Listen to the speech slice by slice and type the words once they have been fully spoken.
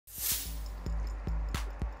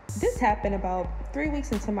This happened about 3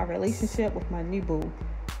 weeks into my relationship with my new boo.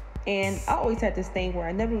 And I always had this thing where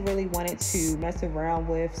I never really wanted to mess around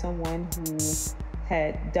with someone who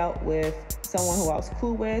had dealt with someone who I was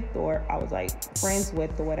cool with or I was like friends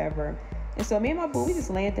with or whatever. And so me and my boo, we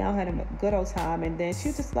just laying down, had a good old time. And then she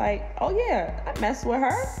was just like, oh yeah, I messed with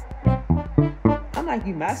her. I'm like,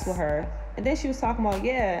 you messed with her? And then she was talking about,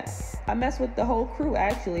 yeah, I messed with the whole crew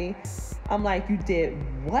actually. I'm like, you did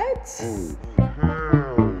what?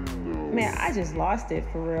 Man, I just lost it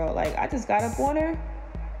for real. Like, I just got up on her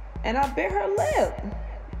and I bit her lip.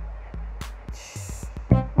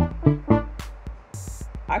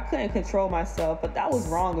 I couldn't control myself, but that was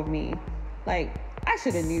wrong of me. Like, I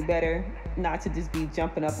should have knew better not to just be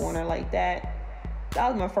jumping up on her like that. That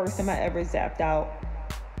was my first time I ever zapped out.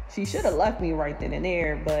 She should have left me right then and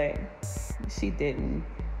there, but she didn't.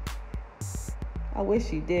 I wish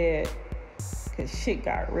she did, because shit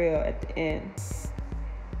got real at the end.